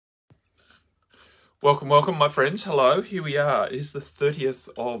Welcome, welcome, my friends. Hello, here we are. It is the 30th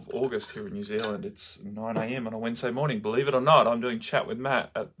of August here in New Zealand. It's 9 a.m. on a Wednesday morning. Believe it or not, I'm doing Chat with Matt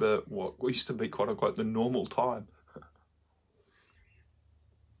at what used to be quote-unquote the normal time.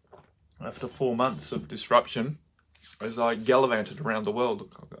 After 4 months of disruption, as I gallivanted around the world,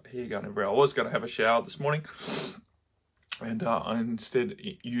 look, I've got hair going everywhere. I was going to have a shower this morning, and I instead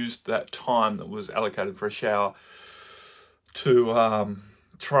used that time that was allocated for a shower to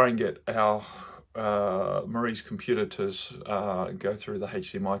try and get our Marie's computer to go through the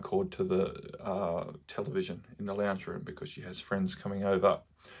HDMI cord to the television in the lounge room, because she has friends coming over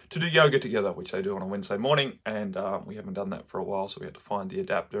to do yoga together, which they do on a Wednesday morning, and we haven't done that for a while, so we had to find the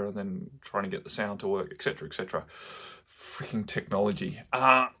adapter and then trying to get the sound to work, etc, etc. Freaking technology.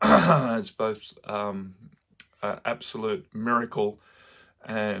 It's both an absolute miracle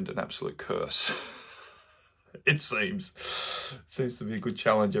and an absolute curse. It seems to be a good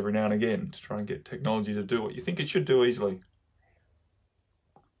challenge every now and again to try and get technology to do what you think it should do easily.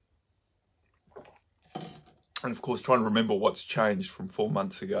 And of course, trying to remember what's changed from 4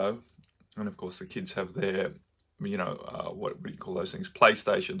 months ago. And of course, the kids have their, what do you call those things?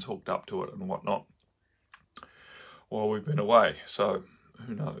 PlayStations hooked up to it and whatnot while we've been away. So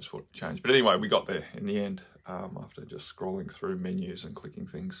who knows what changed. But anyway, we got there in the end after just scrolling through menus and clicking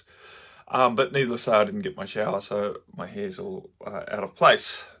things. But needless to say, I didn't get my shower, so my hair's all out of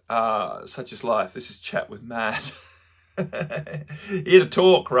place. Such is life. This is Chat with Matt. Here to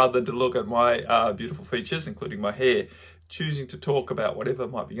talk rather than to look at my beautiful features, including my hair. Choosing to talk about whatever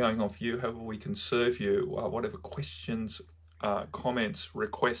might be going on for you, however we can serve you, whatever questions, comments,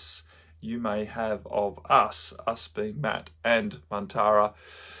 requests you may have of us being Matt and Mantara,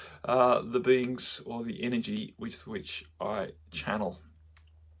 the beings or the energy with which I channel.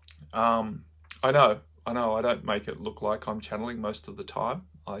 I know, I don't make it look like I'm channeling most of the time.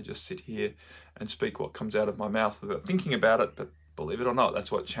 I just sit here and speak what comes out of my mouth without thinking about it, but believe it or not,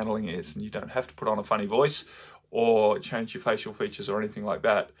 that's what channeling is. And you don't have to put on a funny voice or change your facial features or anything like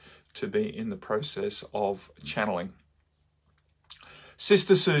that to be in the process of channeling.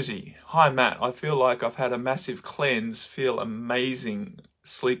 Sister Susie, hi Matt, I feel like I've had a massive cleanse, feel amazing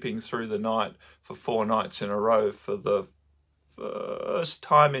sleeping through the night for 4 nights in a row for the first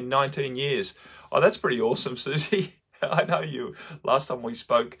time in 19 years. Oh, that's pretty awesome, Susie. I know you, last time we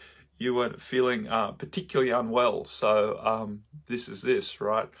spoke, you weren't feeling particularly unwell. So this is this,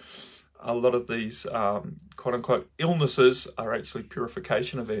 right? A lot of these quote unquote illnesses are actually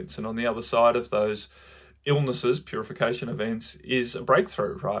purification events. And on the other side of those illnesses, purification events, is a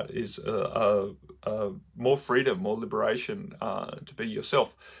breakthrough, right? Is more freedom, more liberation to be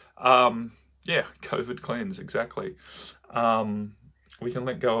yourself. Yeah, COVID cleanse, exactly. We can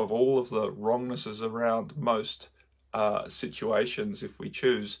let go of all of the wrongnesses around most situations if we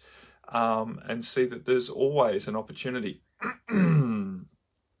choose, and see that there's always an opportunity. And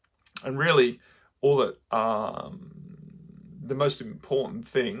really, all that the most important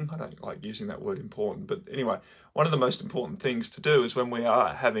thing, I don't like using that word important, but anyway, one of the most important things to do is when we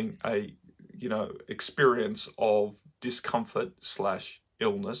are having a, experience of discomfort /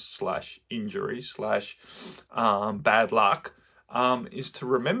 illness / injury / bad luck, is to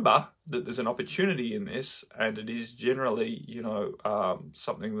remember that there's an opportunity in this, and it is generally,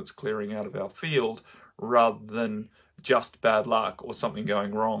 something that's clearing out of our field rather than just bad luck or something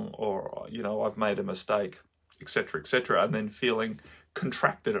going wrong or, I've made a mistake, etc., etc., and then feeling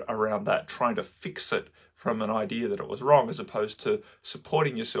contracted around that, trying to fix it from an idea that it was wrong, as opposed to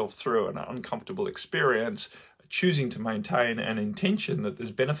supporting yourself through an uncomfortable experience, choosing to maintain an intention that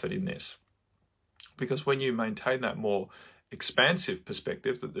there's benefit in this. Because when you maintain that more expansive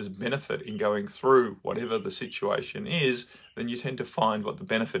perspective, that there's benefit in going through whatever the situation is, then you tend to find what the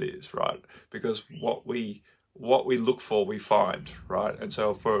benefit is, right? Because what we look for, we find, right? And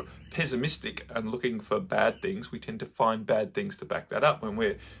so if we're pessimistic and looking for bad things, we tend to find bad things to back that up. When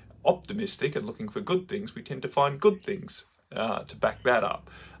we're optimistic and looking for good things, we tend to find good things to back that up.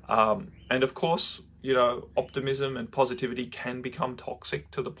 And of course, optimism and positivity can become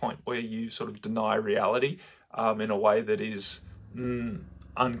toxic to the point where you sort of deny reality in a way that is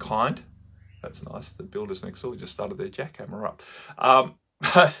unkind. That's nice. The builders next door just started their jackhammer up.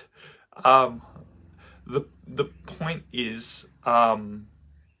 But the point is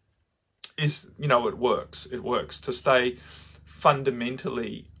it works. It works to stay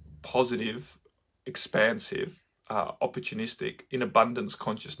fundamentally positive, expansive, opportunistic, in abundance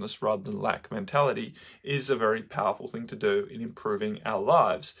consciousness rather than lack mentality is a very powerful thing to do in improving our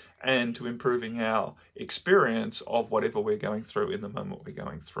lives and to improving our experience of whatever we're going through in the moment we're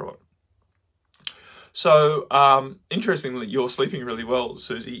going through it. So, interestingly, you're sleeping really well,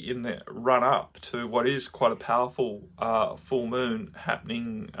 Susie, in the run-up to what is quite a powerful full moon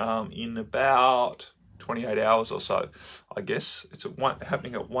happening in about 28 hours or so, I guess. It's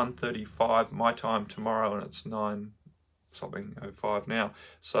happening at 1:35 my time tomorrow, and it's 9-something-05 now.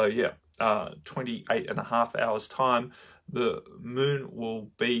 So, yeah, 28.5 hours time, the moon will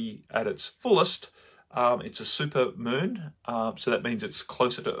be at its fullest. It's a super moon, so that means it's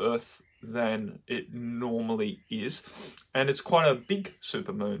closer to Earth than it normally is, and it's quite a big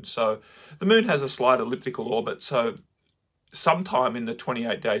supermoon. So the moon has a slight elliptical orbit, so sometime in the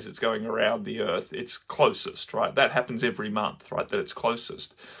 28 days it's going around the Earth, it's closest, right? That happens every month, right, that it's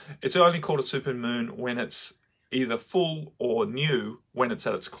closest. It's only called a supermoon when it's either full or new, when it's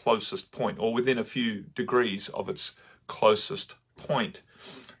at its closest point, or within a few degrees of its closest point.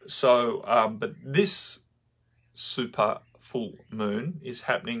 So, but this super full moon is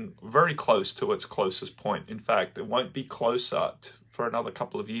happening very close to its closest point. In fact, it won't be closer for another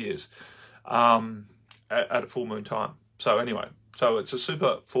couple of years at a full moon time. So anyway, so it's a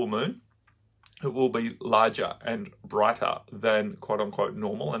super full moon. It will be larger and brighter than quote unquote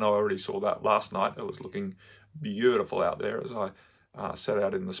normal. And I already saw that last night. It was looking beautiful out there as I sat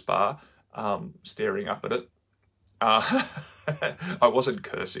out in the spa, staring up at it. I wasn't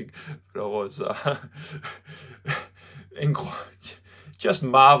cursing, but I was just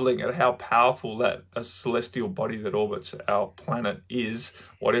marveling at how powerful that a celestial body that orbits our planet is,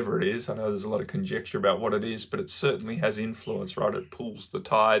 whatever it is. I know there's a lot of conjecture about what it is, but it certainly has influence, right? It pulls the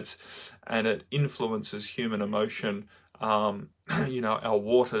tides and it influences human emotion, you know, our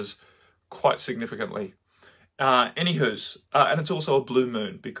waters quite significantly. Anywho's, and it's also a blue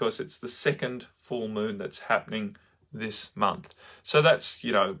moon because it's the second full moon that's happening this month. So that's,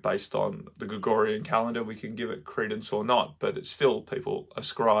 you know, based on the Gregorian calendar, we can give it credence or not, but it's still, people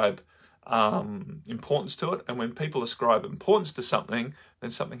ascribe importance to it. And when people ascribe importance to something,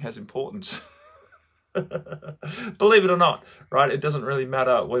 then something has importance. Believe it or not, right? It doesn't really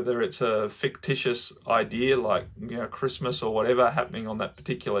matter whether it's a fictitious idea like, you know, Christmas or whatever happening on that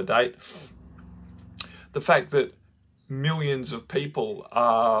particular date. The fact that millions of people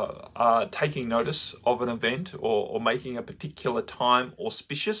are taking notice of an event or making a particular time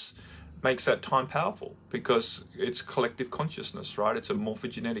auspicious makes that time powerful, because it's collective consciousness, right? It's a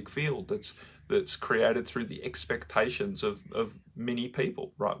morphogenetic field that's created through the expectations of many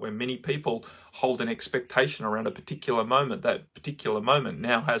people, right? When many people hold an expectation around a particular moment, that particular moment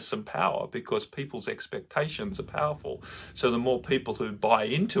now has some power because people's expectations are powerful. So the more people who buy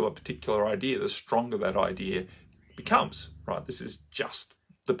into a particular idea, the stronger that idea becomes, right? This is just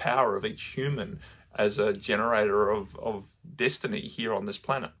the power of each human as a generator of destiny here on this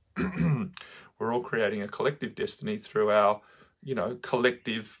planet. We're all creating a collective destiny through our, you know,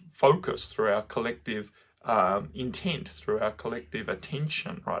 collective focus, through our collective intent, through our collective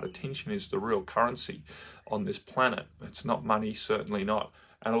attention, right? Attention is the real currency on this planet. It's not money, certainly not.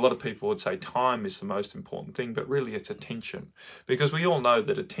 And a lot of people would say time is the most important thing, but really it's attention, because we all know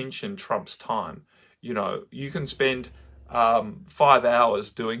that attention trumps time. You know, you can spend 5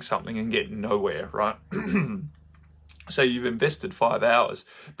 hours doing something and get nowhere, right? So you've invested 5 hours,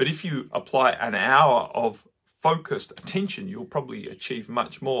 but if you apply an hour of focused attention, you'll probably achieve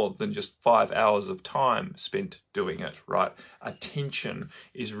much more than just 5 hours of time spent doing it, right? Attention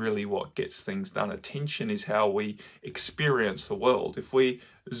is really what gets things done. Attention is how we experience the world. If we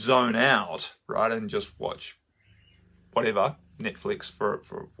zone out, right, and just watch whatever, Netflix for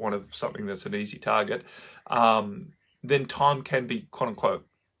one of something that's an easy target, then time can be quote unquote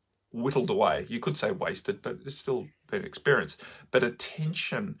whittled away. You could say wasted, but it's still been experienced. But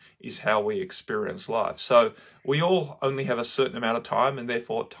attention is how we experience life. So we all only have a certain amount of time, and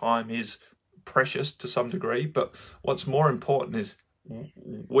therefore time is precious to some degree. But what's more important is,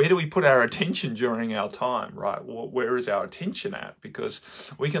 where do we put our attention during our time, right? Where is our attention at? Because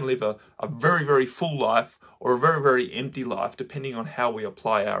we can live a very, very full life or a very, very empty life, depending on how we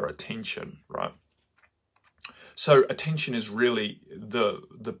apply our attention, right? So attention is really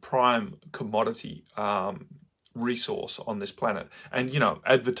the prime commodity resource on this planet. And, you know,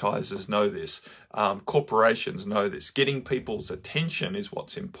 advertisers know this, corporations know this. Getting people's attention is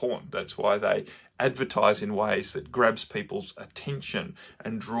what's important. That's why they advertise in ways that grabs people's attention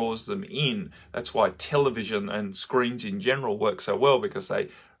and draws them in. That's why television and screens in general work so well, because they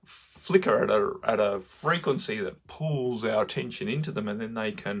flicker at a frequency that pulls our attention into them, and then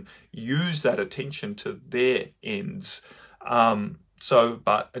they can use that attention to their ends.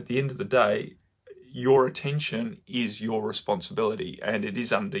 But at the end of the day, your attention is your responsibility, and it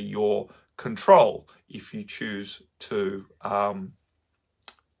is under your control if you choose to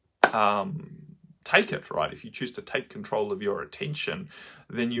take it, right? If you choose to take control of your attention,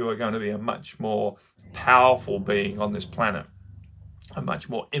 then you are going to be a much more powerful being on this planet, a much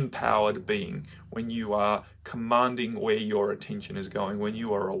more empowered being when you are commanding where your attention is going, when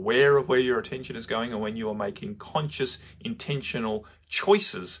you are aware of where your attention is going, and when you are making conscious, intentional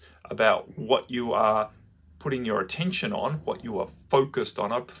choices about what you are putting your attention on, what you are focused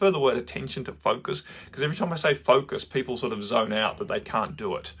on. I prefer the word attention to focus, because every time I say focus, people sort of zone out that they can't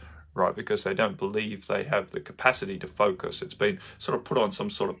do it, right? Because they don't believe they have the capacity to focus. It's been sort of put on some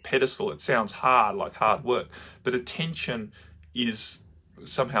sort of pedestal. It sounds hard, like hard work, but attention is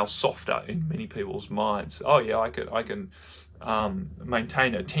somehow softer in many people's minds. Oh yeah, I can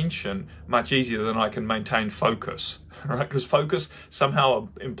maintain attention much easier than I can maintain focus, right? Because focus somehow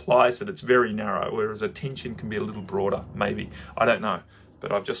implies that it's very narrow, whereas attention can be a little broader, maybe. I don't know,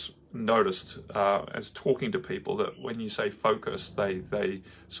 but I've just noticed as talking to people that when you say focus, they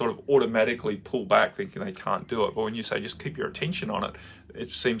sort of automatically pull back thinking they can't do it. But when you say just keep your attention on it,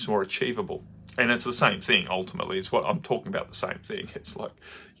 it seems more achievable. And it's the same thing, ultimately. It's what I'm talking about, the same thing. It's like,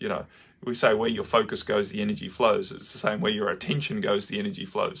 you know, we say where your focus goes, the energy flows. It's the same. Where your attention goes, the energy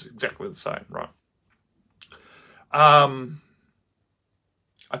flows. Exactly the same, right?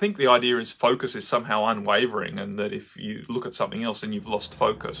 I think the idea is focus is somehow unwavering, and that if you look at something else, then you've lost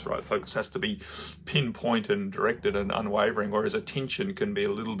focus, right? Focus has to be pinpointed and directed and unwavering, whereas attention can be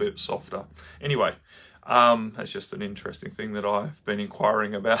a little bit softer. Anyway, that's just an interesting thing that I've been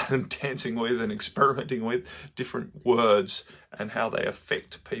inquiring about and dancing with and experimenting with different words and how they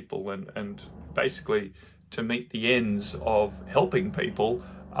affect people, and basically to meet the ends of helping people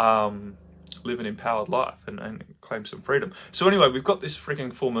live an empowered life and claim some freedom. So anyway, we've got this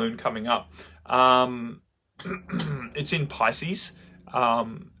freaking full moon coming up. It's in Pisces,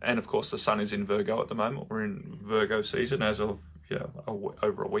 and of course the sun is in Virgo at the moment. We're in Virgo season as of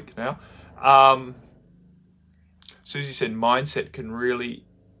over a week now. Susie said mindset can really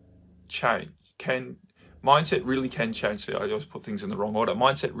change. Mindset really can change. I always put things in the wrong order.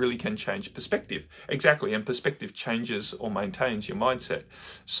 Mindset really can change perspective. Exactly, and perspective changes or maintains your mindset.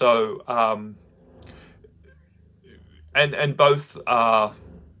 So, and both are,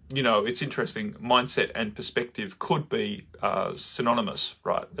 you know, it's interesting. Mindset and perspective could be synonymous,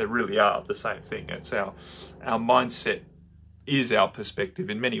 right? They really are the same thing. It's our mindset is our perspective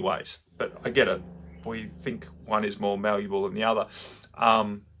in many ways. But I get it. We think one is more malleable than the other.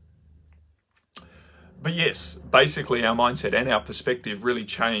 But yes, basically our mindset and our perspective really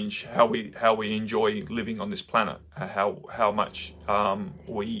change how we enjoy living on this planet, how much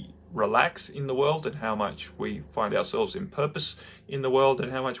we relax in the world, and how much we find ourselves in purpose in the world,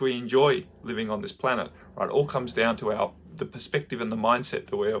 and how much we enjoy living on this planet. Right, it all comes down to the perspective and the mindset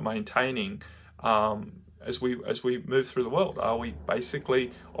that we are maintaining as we move through the world. Are we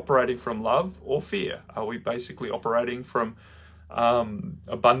basically operating from love or fear? Are we basically operating from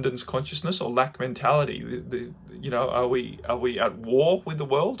abundance consciousness or lack mentality? You know, are we at war with the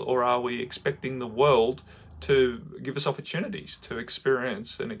world, or are we expecting the world to give us opportunities to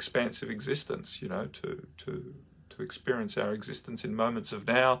experience an expansive existence? You know, to experience our existence in moments of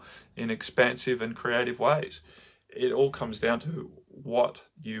now in expansive and creative ways. It all comes down to what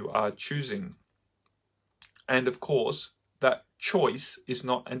you are choosing. And of course, that choice is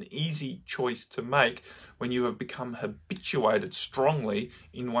not an easy choice to make when you have become habituated strongly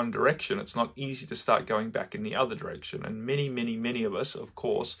in one direction. It's not easy to start going back in the other direction. And many of us, of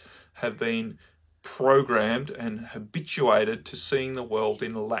course, have been programmed and habituated to seeing the world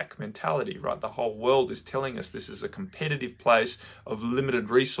in a lack mentality, right? The whole world is telling us this is a competitive place of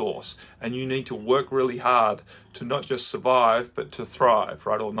limited resource, and you need to work really hard to not just survive, but to thrive,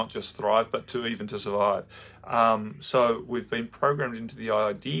 right? Or not just thrive, but to survive. So we've been programmed into the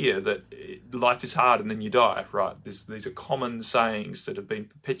idea that life is hard and then you die, right? These are common sayings that have been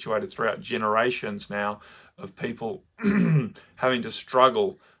perpetuated throughout generations now of people having to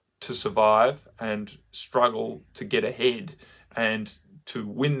struggle to survive and struggle to get ahead and to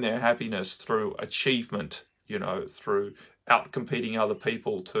win their happiness through achievement, you know, through out-competing other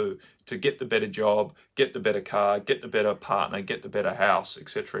people to get the better job, get the better car, get the better partner, get the better house,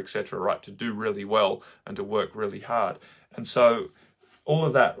 etc., right? To do really well and to work really hard. And so all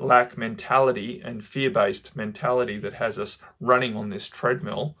of that lack mentality and fear-based mentality that has us running on this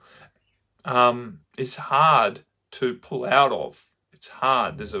treadmill is hard to pull out of. It's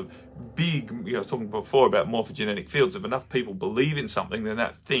hard. There's a big, you know, I was talking before about morphogenetic fields. If enough people believe in something, then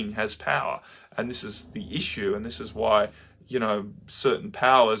that thing has power. And this is the issue. And this is why, you know, certain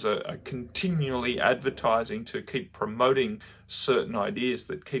powers are continually advertising to keep promoting certain ideas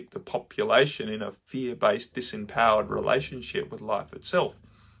that keep the population in a fear-based, disempowered relationship with life itself.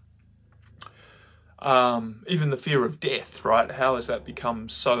 even the fear of death, right? How has that become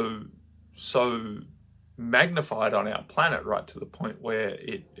so magnified on our planet, right, to the point where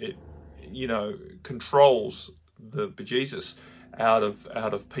it you know, controls the bejesus out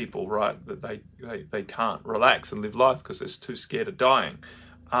of people, right? That they can't relax and live life because they're too scared of dying,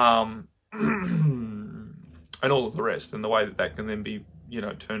 and all of the rest, and the way that can then be, you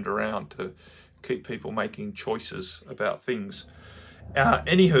know, turned around to keep people making choices about things.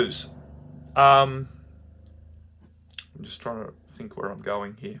 Anywho's, I'm just trying to think where I'm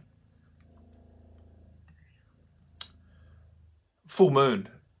going here. Full moon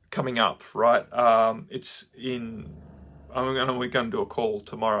coming up, right? It's in, we're going to do a call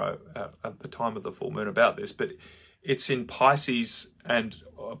tomorrow at the time of the full moon about this, but it's in Pisces and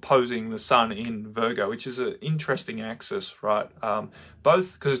opposing the sun in Virgo, which is an interesting axis, right?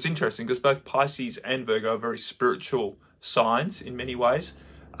 Both, because it's interesting, because both Pisces and Virgo are very spiritual signs in many ways,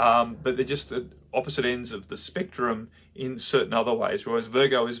 but they're just at opposite ends of the spectrum in certain other ways, whereas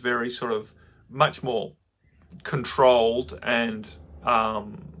Virgo is very sort of much more controlled and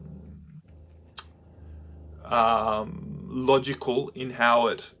logical in how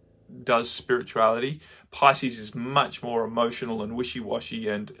it does spirituality. Pisces is much more emotional and wishy-washy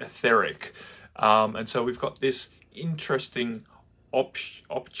and etheric, and so we've got this interesting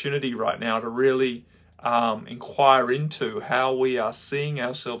opportunity right now to really inquire into how we are seeing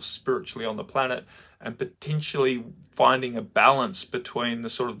ourselves spiritually on the planet, and potentially finding a balance between the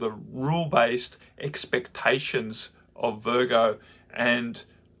sort of the rule-based expectations of Virgo and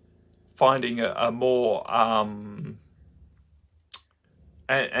finding a more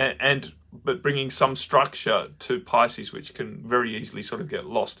but bringing some structure to Pisces, which can very easily sort of get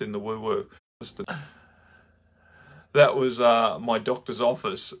lost in the woo-woo. That was my doctor's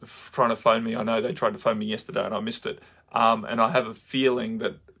office trying to phone me. I know they tried to phone me yesterday and I missed it. And I have a feeling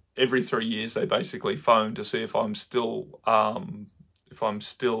that every 3 years they basically phone to see if I'm still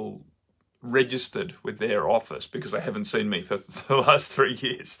registered with their office, because they haven't seen me for the last 3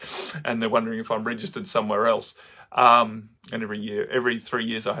 years, and they're wondering if I'm registered somewhere else. And every 3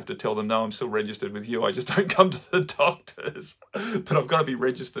 years I have to tell them, no, I'm still registered with you, I just don't come to the doctors. But I've got to be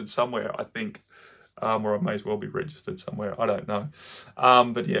registered somewhere, I think, or I may as well be registered somewhere, I don't know.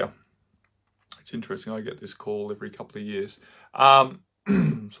 But yeah, it's interesting, I get this call every couple of years.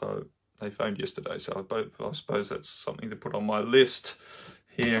 So they phoned yesterday, so I suppose that's something to put on my list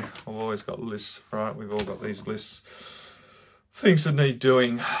here. I've always got lists, right? We've all got these lists, things that need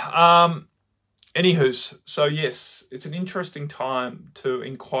doing. Anywho's, so yes, it's an interesting time to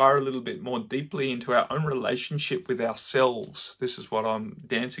inquire a little bit more deeply into our own relationship with ourselves. This is what I'm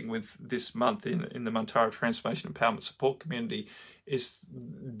dancing with this month in the Mantara Transformation Empowerment Support Community, is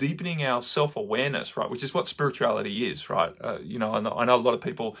deepening our self-awareness, right? Which is what spirituality is, right? You know, I know a lot of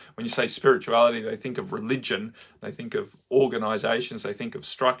people, when you say spirituality, they think of religion, they think of organizations, they think of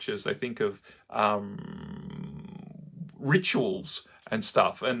structures, they think of rituals and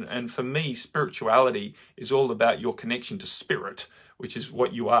stuff. And for me, spirituality is all about your connection to spirit, which is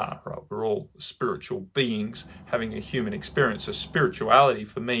what you are, right? We're all spiritual beings having a human experience. So spirituality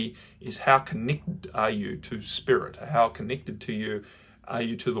for me is how connected are you to spirit? How connected to you are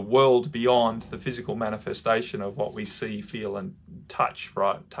you to the world beyond the physical manifestation of what we see, feel, and touch,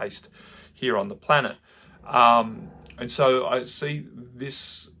 right? Taste here on the planet. And so I see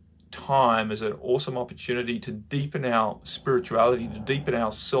this time as an awesome opportunity to deepen our spirituality, to deepen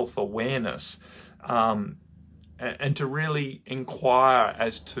our self-awareness, and to really inquire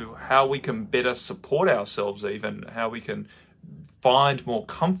as to how we can better support ourselves, even how we can find more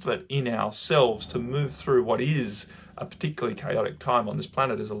comfort in ourselves to move through what is a particularly chaotic time on this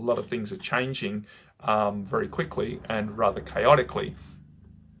planet, as a lot of things are changing very quickly and rather chaotically,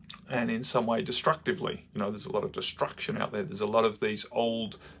 and in some way destructively. You know, there's a lot of destruction out there. There's a lot of these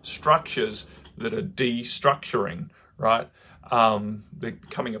old structures that are destructuring, right? They're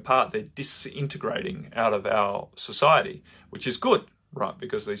coming apart, they're disintegrating out of our society, which is good, right?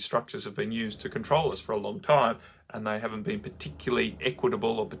 Because these structures have been used to control us for a long time, and they haven't been particularly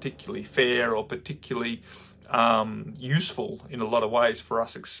equitable or particularly fair or particularly useful in a lot of ways for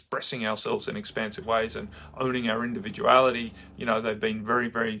us expressing ourselves in expansive ways and owning our individuality. You know, they've been very,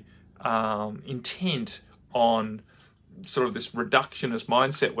 very intent on sort of this reductionist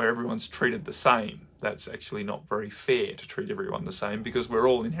mindset where everyone's treated the same. That's actually not very fair to treat everyone the same, because we're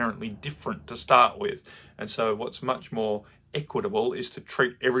all inherently different to start with. And so what's much more equitable is to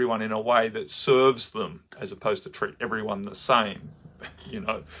treat everyone in a way that serves them, as opposed to treat everyone the same, you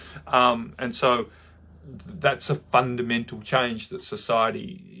know. And so that's a fundamental change that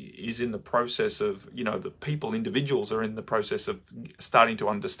society is in the process of, you know, individuals are in the process of starting to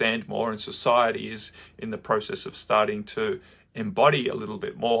understand more, and society is in the process of starting to embody a little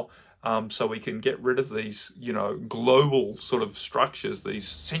bit more. So we can get rid of these, you know, global sort of structures, these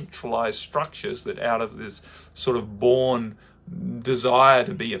centralized structures that out of this sort of born desire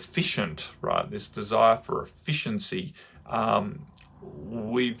to be efficient, right? This desire for efficiency,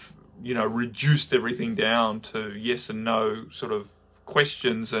 we've, you know, reduced everything down to yes and no sort of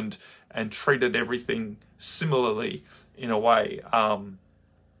questions, and treated everything similarly in a way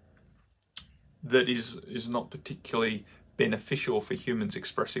that is not particularly beneficial for humans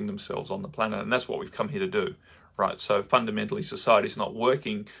expressing themselves on the planet. And that's what we've come here to do, right? So fundamentally, society is not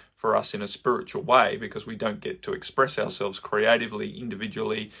working for us in a spiritual way because we don't get to express ourselves creatively,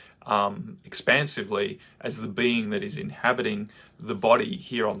 individually, expansively as the being that is inhabiting the body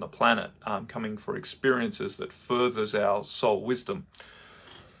here on the planet, coming for experiences that furthers our soul wisdom.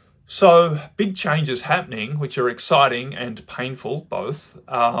 So big changes happening, which are exciting and painful, both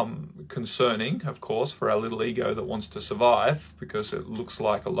concerning, of course, for our little ego that wants to survive, because it looks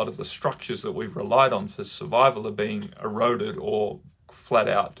like a lot of the structures that we've relied on for survival are being eroded or flat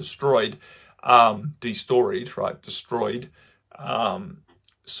out destroyed, destoried, right? Destroyed.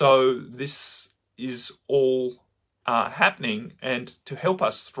 So this is all happening, and to help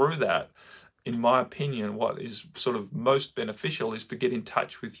us through that, in my opinion, what is sort of most beneficial is to get in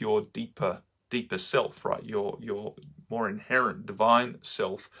touch with your deeper self, right? Your more inherent divine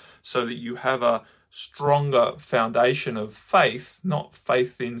self, so that you have a stronger foundation of faith, not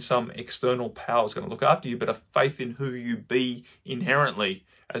faith in some external power is going to look after you, but a faith in who you be inherently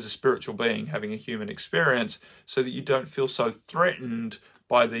as a spiritual being having a human experience, so that you don't feel so threatened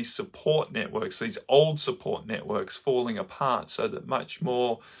by these support networks, these old support networks falling apart, so that much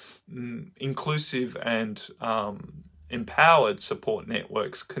more inclusive and empowered support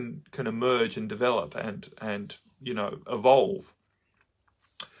networks can emerge and develop and you know, evolve.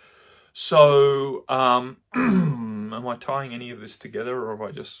 So am I tying any of this together, or have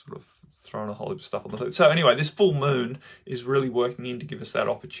I just sort of thrown a whole heap of stuff on the hood? So anyway, this full moon is really working in to give us that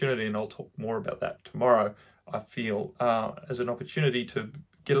opportunity, and I'll talk more about that tomorrow, I feel, as an opportunity to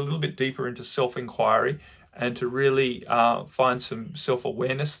get a little bit deeper into self-inquiry, and to really find some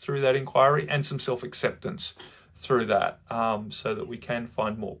self-awareness through that inquiry, and some self-acceptance through that, so that we can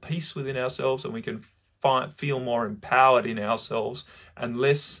find more peace within ourselves, and we can feel more empowered in ourselves, and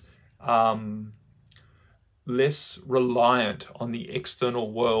less reliant on the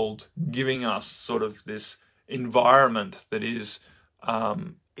external world giving us sort of this environment that is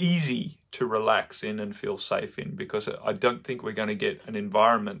easy to relax in and feel safe in, because I don't think we're going to get an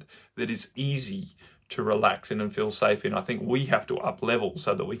environment that is easy to relax in and feel safe in. I think we have to up level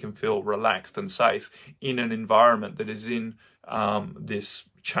so that we can feel relaxed and safe in an environment that is in this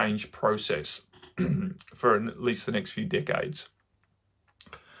change process for at least the next few decades.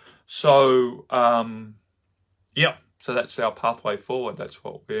 So yeah, so that's our pathway forward. That's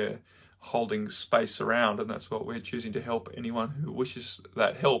what we're holding space around, and that's what we're choosing to help anyone who wishes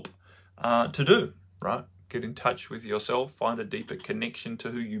that help to do, right? Get in touch with yourself, find a deeper connection to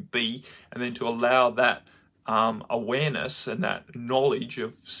who you be, and then to allow that awareness and that knowledge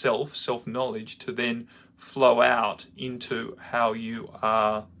of self-knowledge to then flow out into how you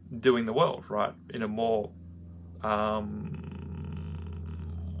are doing the world, right? In a more,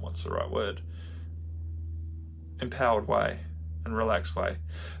 what's the right word? Empowered way and relaxed way.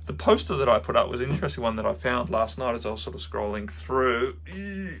 The poster that I put up was an interesting one that I found last night as I was sort of scrolling through.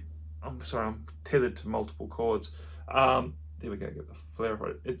 I'm sorry, I'm tethered to multiple cords. There we go, get the flare of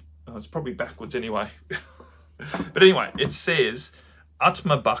it. It's probably backwards anyway. But anyway, it says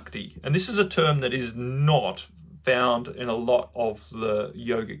Atma Bhakti. And this is a term that is not found in a lot of the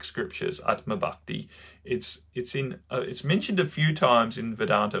yogic scriptures, Atma Bhakti. It's mentioned a few times in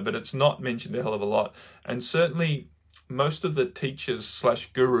Vedanta, but it's not mentioned a hell of a lot. And certainly most of the teachers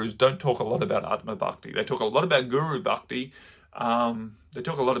 / gurus don't talk a lot about Atma Bhakti. They talk a lot about Guru Bhakti. They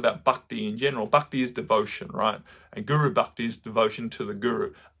talk a lot about Bhakti in general. Bhakti is devotion, right? And Guru Bhakti is devotion to the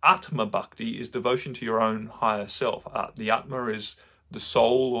Guru. Atma Bhakti is devotion to your own higher self. The Atma is the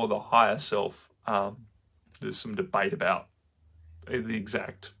soul or the higher self. There's some debate about the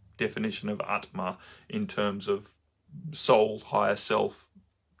exact definition of Atma in terms of soul, higher self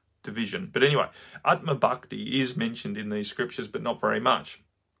division. But anyway, Atma Bhakti is mentioned in these scriptures, but not very much.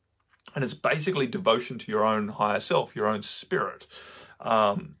 And it's basically devotion to your own higher self, your own spirit.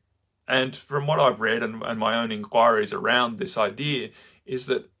 And from what I've read and my own inquiries around this idea is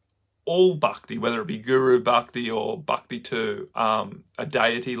that all bhakti, whether it be Guru Bhakti or Bhakti to a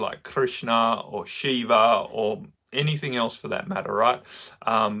deity like Krishna or Shiva or anything else for that matter, right?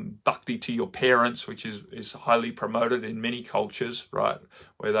 Bhakti to your parents, which is highly promoted in many cultures, right?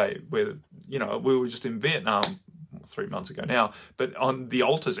 Where you know, we were just in Vietnam 3 months ago now, but on the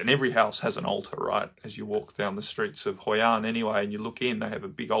altars, and every house has an altar, right? As you walk down the streets of Hoi An anyway, and you look in, they have a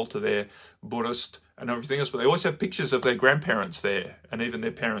big altar there, Buddhist and everything else, but they always have pictures of their grandparents there, and even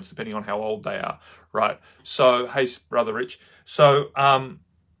their parents, depending on how old they are, right? So, hey, Brother Rich. So,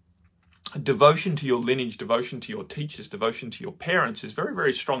 devotion to your lineage, devotion to your teachers, devotion to your parents is very,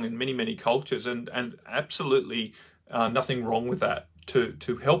 very strong in many, many cultures, and absolutely nothing wrong with that,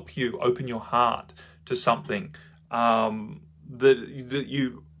 to help you open your heart to something that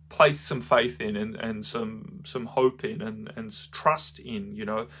you place some faith in, and some hope in, and trust in, you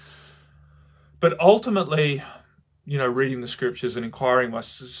know. But ultimately, you know, reading the scriptures and inquiring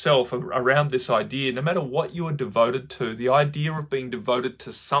myself around this idea, no matter what you are devoted to, the idea of being devoted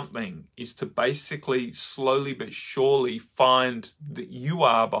to something is to basically slowly but surely find that you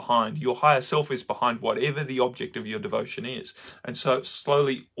are behind, your higher self is behind whatever the object of your devotion is. And so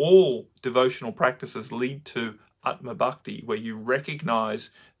slowly all devotional practices lead to Atma Bhakti, where you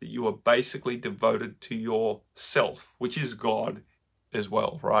recognize that you are basically devoted to yourself, which is God as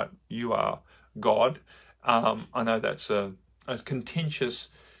well, right? You are God. I know that's a contentious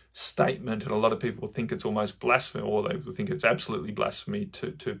statement, and a lot of people think it's almost blasphemy, or they think it's absolutely blasphemy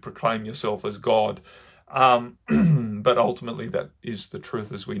to proclaim yourself as God. But ultimately that is the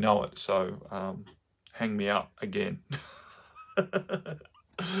truth as we know it. So hang me up again. I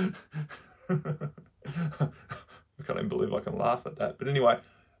can't even believe I can laugh at that. But anyway,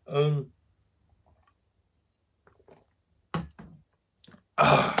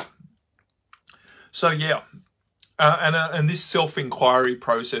 so yeah, and this self-inquiry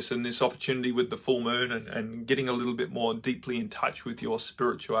process, and this opportunity with the full moon, and getting a little bit more deeply in touch with your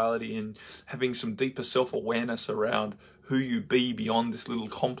spirituality, and having some deeper self-awareness around who you be beyond this little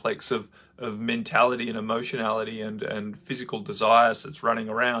complex of mentality and emotionality and physical desires that's running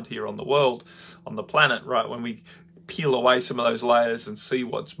around here on the world, on the planet, right? When we peel away some of those layers and see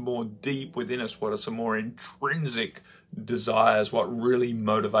what's more deep within us, what are some more intrinsic desires, what really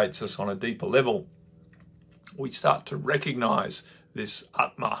motivates us on a deeper level, we start to recognize this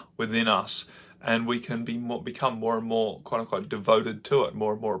Atma within us, and we can become more and more, quote unquote, devoted to it,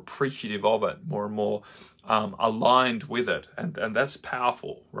 more and more appreciative of it, more and more aligned with it. And that's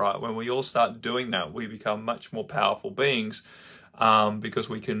powerful, right? When we all start doing that, we become much more powerful beings, because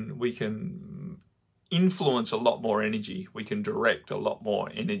we can influence a lot more energy. We can direct a lot more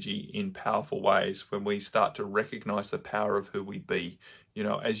energy in powerful ways when we start to recognize the power of who we be. You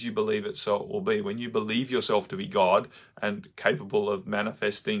know, as you believe it, so it will be. When you believe yourself to be God and capable of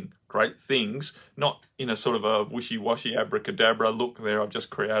manifesting great things, not in a sort of a wishy-washy abracadabra, look there, I've just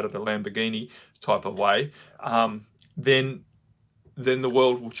created a Lamborghini type of way, then the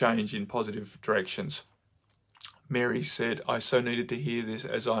world will change in positive directions. Mary said, I so needed to hear this.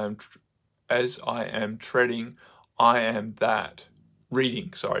 As I am treading, I am that.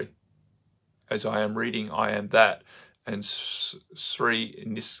 Reading, sorry. As I am reading, I am that. And Sri,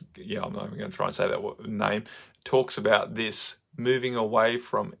 in this, yeah, I'm not even going to try and say that name, talks about this. Moving away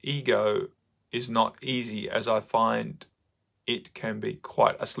from ego is not easy, as I find it can be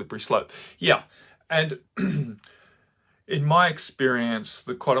quite a slippery slope. Yeah, and in my experience,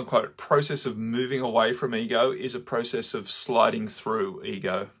 the quote-unquote process of moving away from ego is a process of sliding through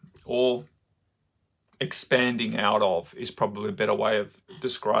ego, or expanding out of is probably a better way of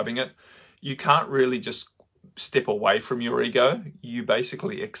describing it. You can't really just step away from your ego. You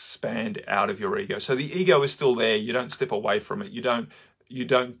basically expand out of your ego. So the ego is still there. You don't step away from it. You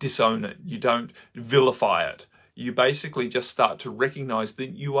don't disown it. You don't vilify it. You basically just start to recognize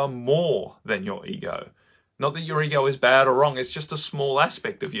that you are more than your ego. Not that your ego is bad or wrong. It's just a small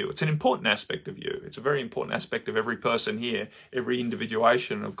aspect of you. It's an important aspect of you. It's a very important aspect of every person here. Every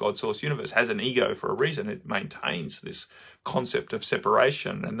individuation of God's source universe has an ego for a reason. It maintains this concept of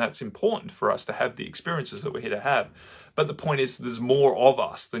separation, and that's important for us to have the experiences that we're here to have. But the point is, there's more of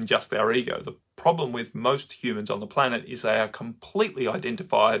us than just our ego. The problem with most humans on the planet is they are completely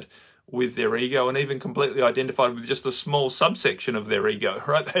identified with their ego, and even completely identified with just a small subsection of their ego,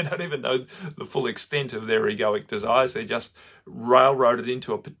 right? They don't even know the full extent of their egoic desires. They just railroaded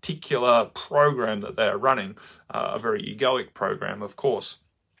into a particular program that they are running, a very egoic program, of course.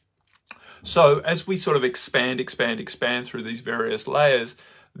 So as we sort of expand through these various layers,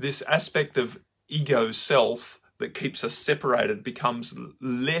 this aspect of ego self that keeps us separated becomes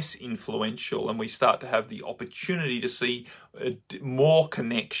less influential, and we start to have the opportunity to see more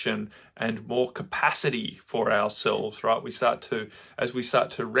connection and more capacity for ourselves, right? As we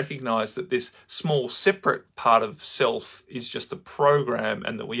start to recognize that this small separate part of self is just a program,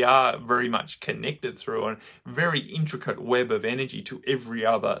 and that we are very much connected through a very intricate web of energy to every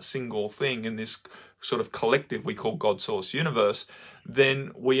other single thing in this sort of collective we call God Source Universe,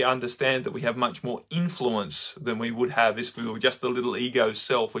 then we understand that we have much more influence than we would have if we were just the little ego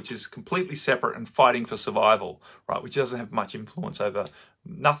self, which is completely separate and fighting for survival, right? Which doesn't have much influence over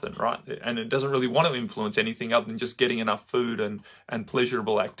nothing, right? And it doesn't really want to influence anything other than just getting enough food and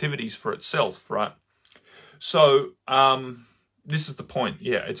pleasurable activities for itself, right? So, this is the point.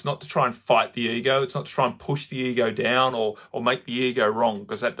 Yeah, it's not to try and fight the ego. It's not to try and push the ego down or make the ego wrong,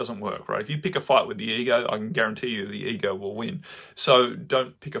 because that doesn't work, right? If you pick a fight with the ego, I can guarantee you the ego will win. So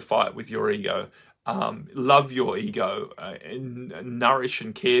don't pick a fight with your ego. Love your ego, nourish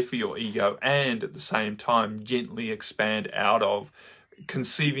and care for your ego, and at the same time gently expand out of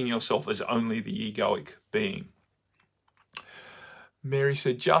conceiving yourself as only the egoic being. Mary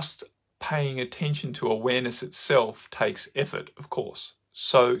said, just paying attention to awareness itself takes effort, of course.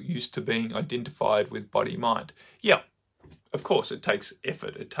 So used to being identified with body-mind. Yeah, of course, it takes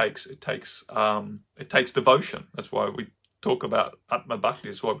effort. It takes devotion. That's why we talk about Atma Bhakti.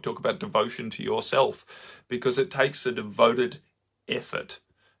 That's why we talk about devotion to yourself, because it takes a devoted effort,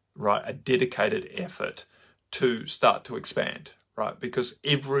 right? A dedicated effort to start to expand, right? Because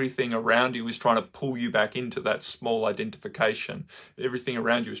everything around you is trying to pull you back into that small identification. Everything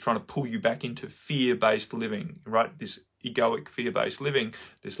around you is trying to pull you back into fear-based living, right? This egoic fear-based living,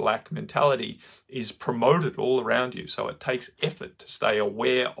 this lack mentality is promoted all around you. So it takes effort to stay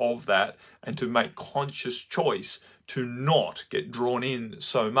aware of that and to make conscious choice to not get drawn in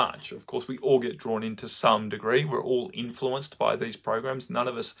so much. Of course, we all get drawn in to some degree. We're all influenced by these programs. None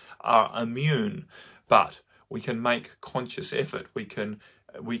of us are immune, but we can make conscious effort. We can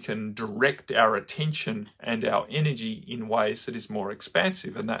direct our attention and our energy in ways that is more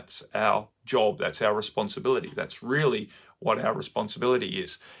expansive, and that's our job. That's our responsibility. That's really what our responsibility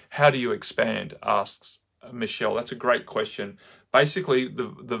is. How do you expand? Asks Michelle. That's a great question. Basically,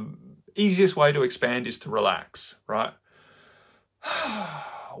 the easiest way to expand is to relax, right?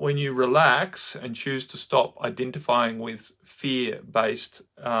 When you relax and choose to stop identifying with fear-based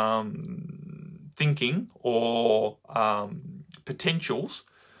thinking or potentials,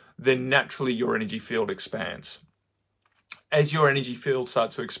 then naturally your energy field expands. As your energy field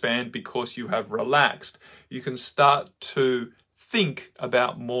starts to expand because you have relaxed, you can start to think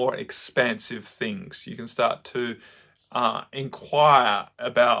about more expansive things. You can start to inquire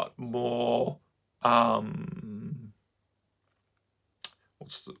about more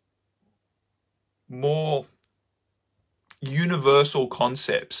more universal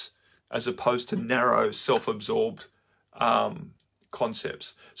concepts, as opposed to narrow, self-absorbed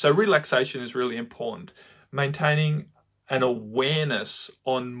concepts. So relaxation is really important. Maintaining an awareness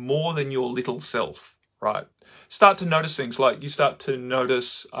on more than your little self, right? Start to notice things like you start to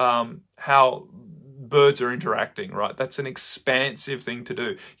notice how birds are interacting, right? That's an expansive thing to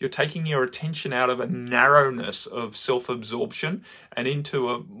do. You're taking your attention out of a narrowness of self-absorption and into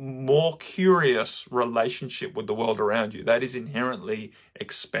a more curious relationship with the world around you. That is inherently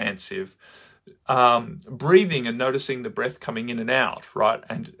expansive. Breathing and noticing the breath coming in and out, right?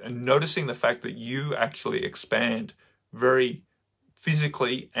 And noticing the fact that you actually expand very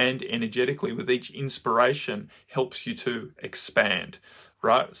physically and energetically with each inspiration helps you to expand,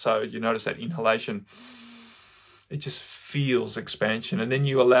 right? So you notice that inhalation, it just feels expansion. And then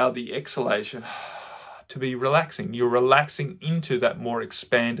you allow the exhalation to be relaxing. You're relaxing into that more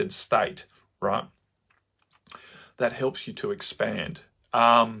expanded state, right? That helps you to expand.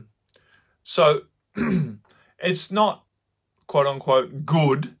 So it's not, quote unquote,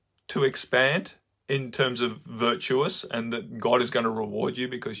 good to expand in terms of virtuous and that God is going to reward you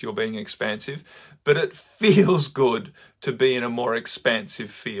because you're being expansive, but it feels good to be in a more expansive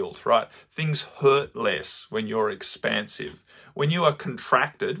field, right? Things hurt less when you're expansive. When you are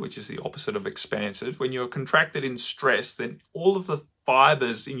contracted, which is the opposite of expansive, when you're contracted in stress, then all of the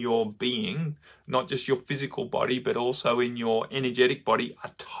fibers in your being, not just your physical body, but also in your energetic body,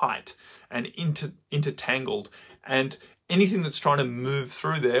 are tight and intertangled. And anything that's trying to move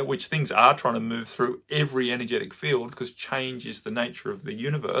through there, which things are trying to move through every energetic field, because change is the nature of the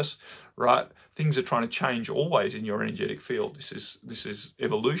universe, right? Things are trying to change always in your energetic field. This is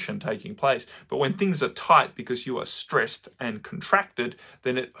evolution taking place. But when things are tight because you are stressed and contracted,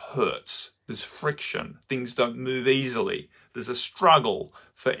 then it hurts. There's friction. Things don't move easily. There's a struggle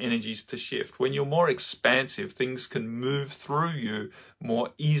for energies to shift. When you're more expansive, things can move through you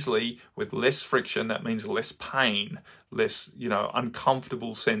more easily with less friction. That means less pain, less,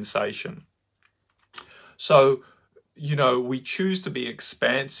 uncomfortable sensation. So, we choose to be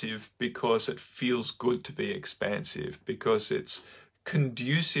expansive because it feels good to be expansive, because it's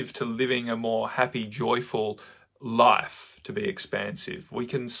conducive to living a more happy, joyful life to be expansive. We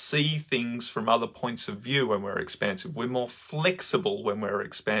can see things from other points of view when we're expansive. We're more flexible when we're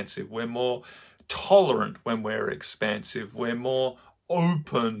expansive. We're more tolerant when we're expansive. We're more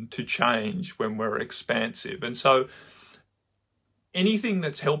open to change when we're expansive. And so anything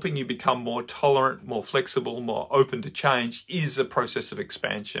that's helping you become more tolerant, more flexible, more open to change is a process of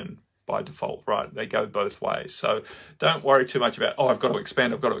expansion by default, right? They go both ways. So don't worry too much about, I've got to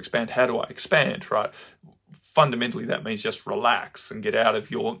expand. How do I expand, right? Fundamentally, that means just relax and get out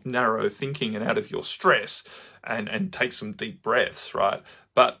of your narrow thinking and out of your stress and take some deep breaths, right?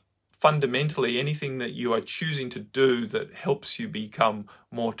 But fundamentally, anything that you are choosing to do that helps you become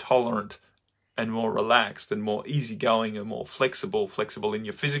more tolerant and more relaxed and more easygoing and more flexible in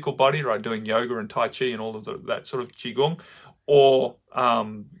your physical body, right? Doing yoga and Tai Chi and all of that sort of Qigong, or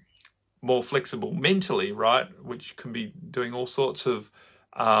more flexible mentally, right? Which can be doing all sorts of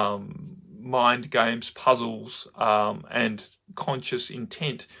mind games, puzzles, and conscious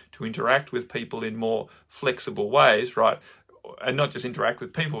intent to interact with people in more flexible ways, right? And not just interact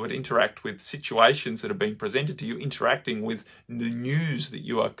with people, but interact with situations that are being presented to you, interacting with the news that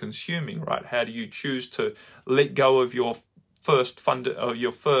you are consuming, right? How do you choose to let go of your first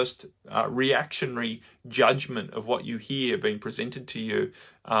reactionary judgment of what you hear being presented to you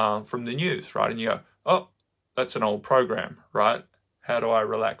from the news, right? And you go, oh, that's an old program, right? How do I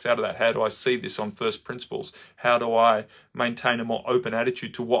relax out of that? How do I see this on first principles? How do I maintain a more open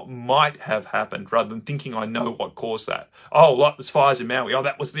attitude to what might have happened rather than thinking I know what caused that? Oh, like there's fires in Maui. Oh,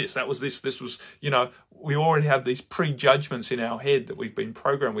 that was this, this was, we already have these prejudgments in our head that we've been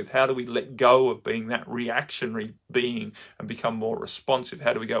programmed with. How do we let go of being that reactionary being and become more responsive?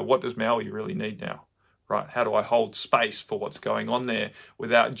 How do we go, what does Maui really need now? Right? How do I hold space for what's going on there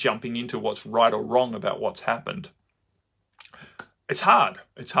without jumping into what's right or wrong about what's happened? It's hard,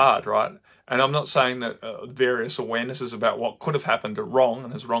 right? And I'm not saying that various awarenesses about what could have happened are wrong,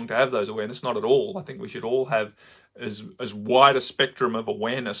 and it's wrong to have those awareness, not at all. I think we should all have as wide a spectrum of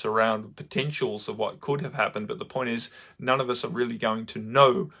awareness around potentials of what could have happened, but the point is none of us are really going to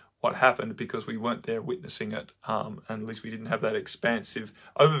know what happened because we weren't there witnessing it, and at least we didn't have that expansive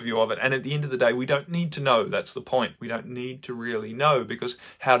overview of it. And at the end of the day, we don't need to know. That's the point. We don't need to really know, because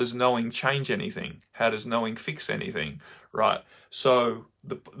how does knowing change anything? How does knowing fix anything? Right. So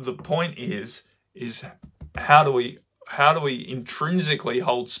the point is how do we intrinsically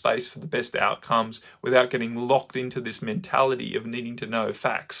hold space for the best outcomes without getting locked into this mentality of needing to know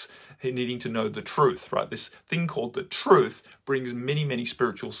facts, needing to know the truth, right? This thing called the truth brings many, many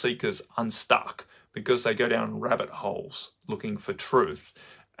spiritual seekers unstuck because they go down rabbit holes looking for truth.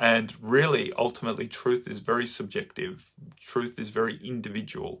 And really, ultimately, truth is very subjective. Truth is very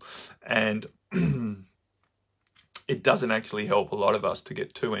individual. And it doesn't actually help a lot of us to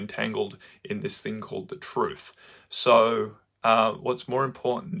get too entangled in this thing called the truth. So what's more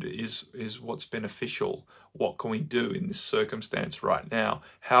important is what's beneficial. What can we do in this circumstance right now?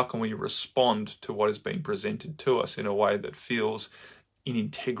 How can we respond to what is being presented to us in a way that feels in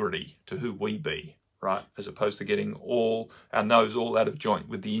integrity to who we be, right? As opposed to getting our nose all out of joint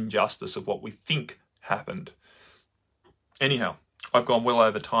with the injustice of what we think happened. Anyhow, I've gone well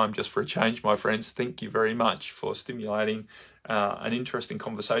over time just for a change, my friends. Thank you very much for stimulating an interesting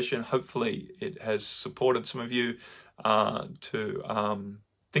conversation. Hopefully it has supported some of you to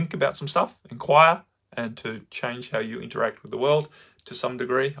think about some stuff, inquire, and to change how you interact with the world to some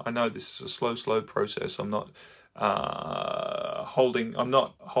degree. I know this is a slow process. I'm not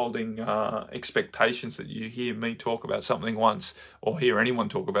holding expectations that you hear me talk about something once or hear anyone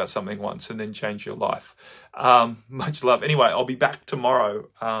talk about something once and then change your life. Much love. Anyway, I'll be back tomorrow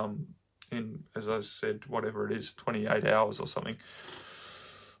in, as I said, whatever it is, 28 hours or something.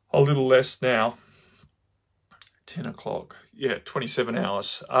 A little less now. 10 o'clock. Yeah, 27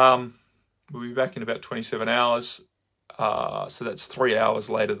 hours. We'll be back in about 27 hours. So that's 3 hours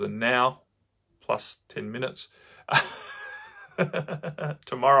later than now, plus 10 minutes.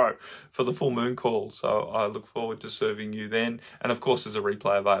 Tomorrow for the full moon call. So I look forward to serving you then. And of course, there's a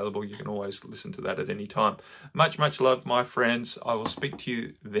replay available. You can always listen to that at any time. Much love, my friends. I will speak to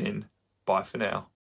you then. Bye for now.